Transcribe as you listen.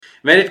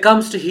When it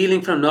comes to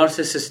healing from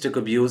narcissistic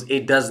abuse,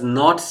 it does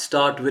not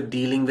start with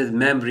dealing with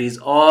memories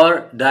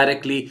or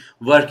directly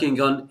working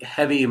on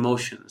heavy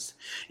emotions.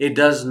 It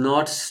does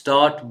not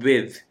start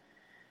with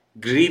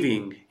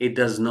grieving. It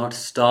does not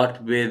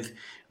start with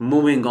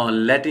moving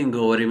on, letting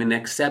go, or even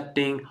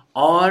accepting,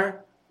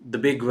 or the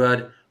big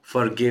word,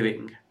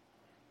 forgiving.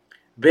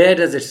 Where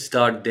does it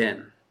start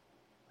then?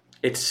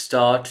 It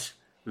starts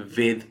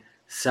with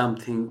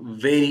something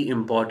very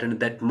important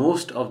that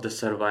most of the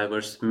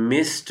survivors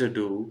miss to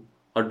do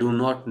or do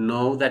not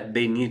know that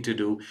they need to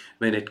do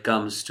when it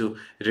comes to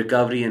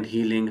recovery and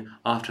healing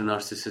after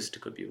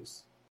narcissistic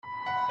abuse.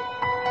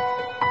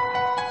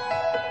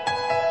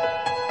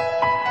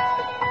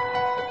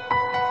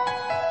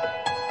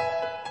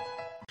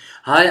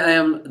 Hi, I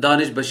am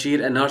Danish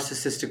Bashir, a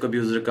narcissistic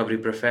abuse recovery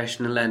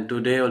professional, and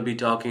today I'll be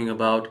talking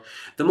about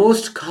the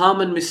most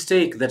common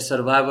mistake that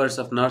survivors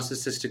of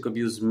narcissistic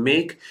abuse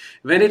make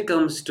when it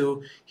comes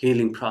to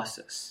healing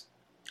process.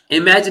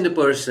 Imagine a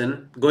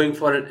person going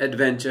for an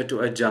adventure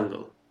to a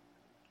jungle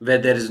where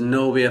there is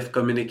no way of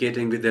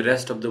communicating with the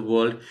rest of the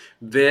world,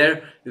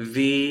 where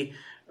the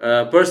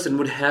person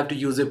would have to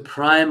use a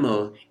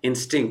primal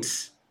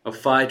instincts of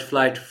fight,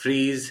 flight,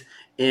 freeze,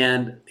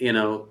 and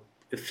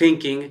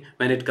thinking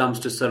when it comes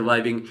to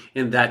surviving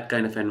in that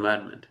kind of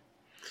environment.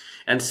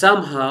 And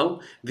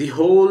somehow the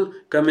whole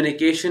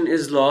communication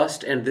is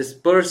lost, and this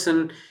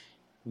person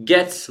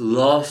gets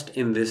lost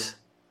in this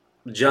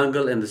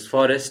jungle, in this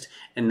forest,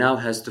 and now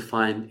has to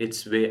find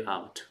its way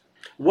out.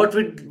 What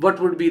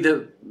would be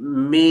the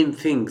main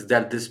things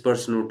that this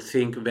person would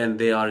think when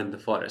they are in the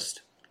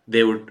forest?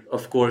 They would,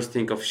 of course,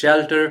 think of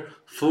shelter,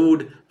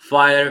 food,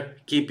 fire,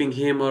 keeping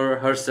him or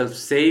herself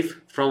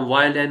safe from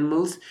wild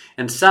animals,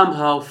 and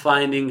somehow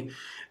finding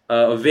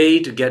a way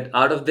to get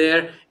out of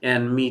there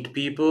and meet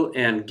people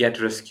and get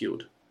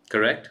rescued.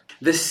 Correct?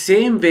 The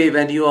same way,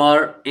 when you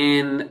are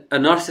in a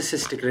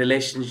narcissistic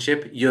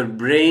relationship, your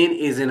brain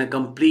is in a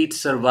complete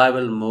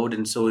survival mode,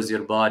 and so is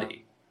your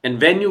body.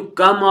 And when you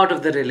come out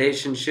of the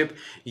relationship,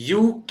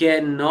 you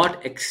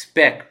cannot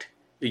expect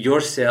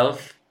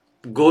yourself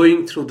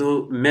going through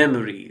the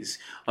memories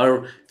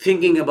or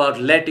thinking about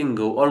letting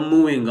go or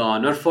moving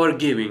on or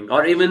forgiving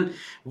or even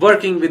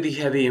working with the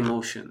heavy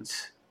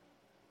emotions.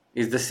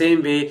 It's the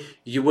same way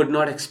you would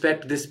not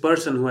expect this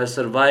person who has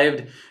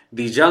survived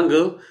the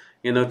jungle,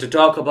 to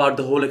talk about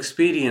the whole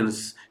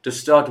experience, to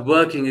start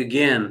working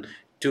again,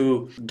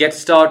 to get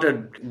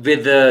started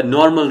with a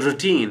normal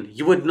routine.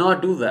 You would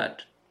not do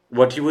that.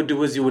 What you would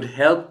do is you would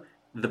help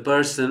the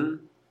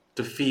person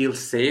to feel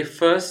safe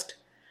first,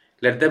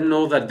 let them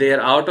know that they are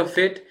out of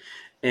it,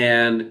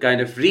 and kind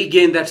of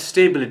regain that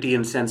stability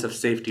and sense of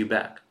safety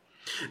back.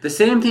 The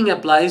same thing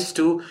applies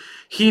to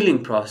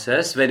healing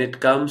process when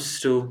it comes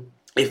to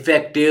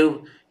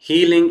effective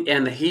healing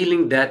and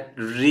healing that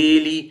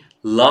really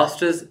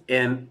lasts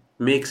and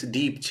makes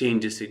deep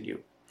changes in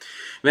you.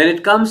 When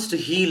it comes to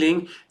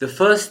healing, the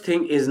first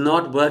thing is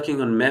not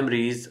working on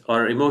memories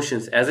or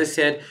emotions, as I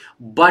said,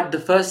 but the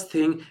first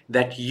thing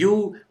that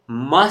you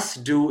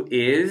must do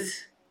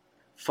is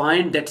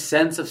find that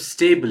sense of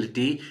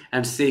stability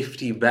and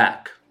safety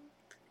back.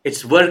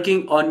 It's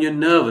working on your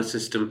nervous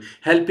system,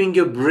 helping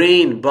your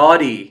brain,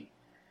 body,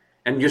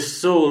 and your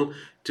soul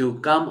to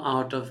come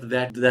out of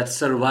that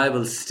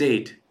survival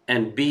state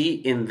and be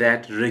in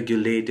that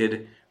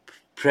regulated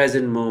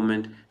present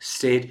moment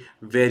state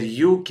where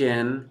you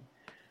can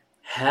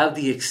have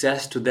the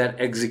access to that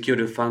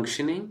executive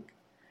functioning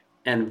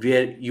and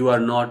where you are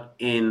not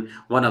in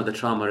one of the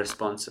trauma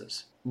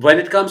responses. When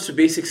it comes to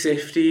basic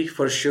safety,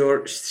 for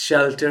sure,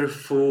 shelter,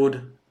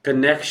 food,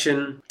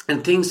 connection,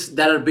 and things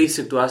that are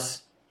basic to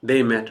us,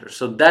 they matter.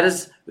 So that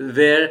is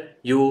where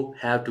you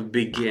have to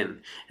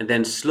begin. And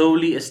then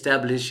slowly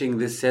establishing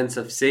this sense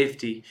of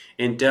safety,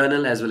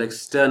 internal as well as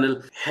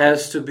external,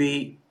 has to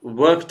be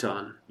worked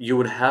on. You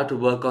would have to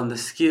work on the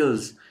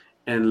skills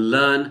and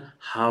learn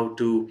how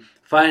to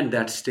find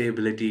that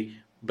stability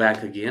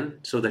back again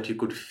so that you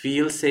could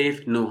feel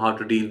safe, know how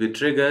to deal with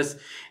triggers,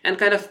 and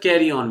kind of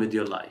carry on with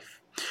your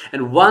life.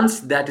 And once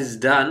that is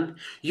done,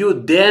 you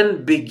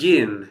then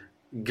begin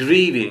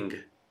grieving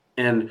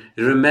and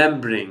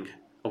remembering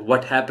of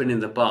what happened in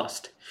the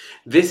past.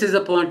 This is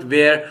a point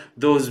where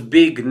those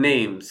big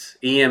names,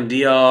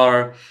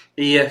 EMDR,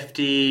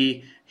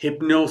 EFT,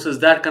 hypnosis,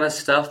 that kind of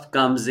stuff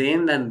comes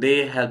in, and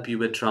they help you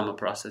with trauma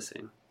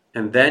processing.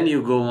 And then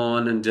you go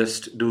on and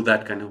just do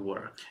that kind of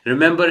work.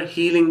 Remember,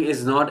 healing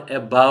is not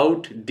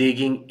about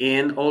digging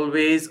in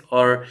always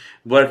or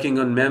working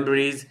on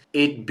memories.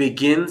 It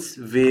begins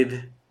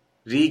with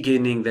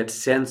regaining that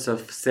sense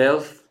of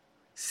self,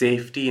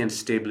 safety, and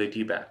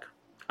stability back.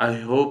 I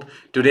hope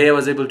today I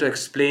was able to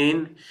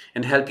explain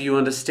and help you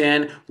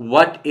understand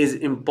what is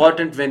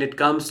important when it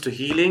comes to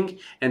healing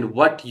and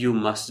what you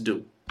must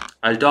do.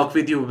 I'll talk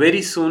with you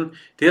very soon.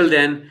 Till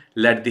then,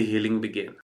 let the healing begin.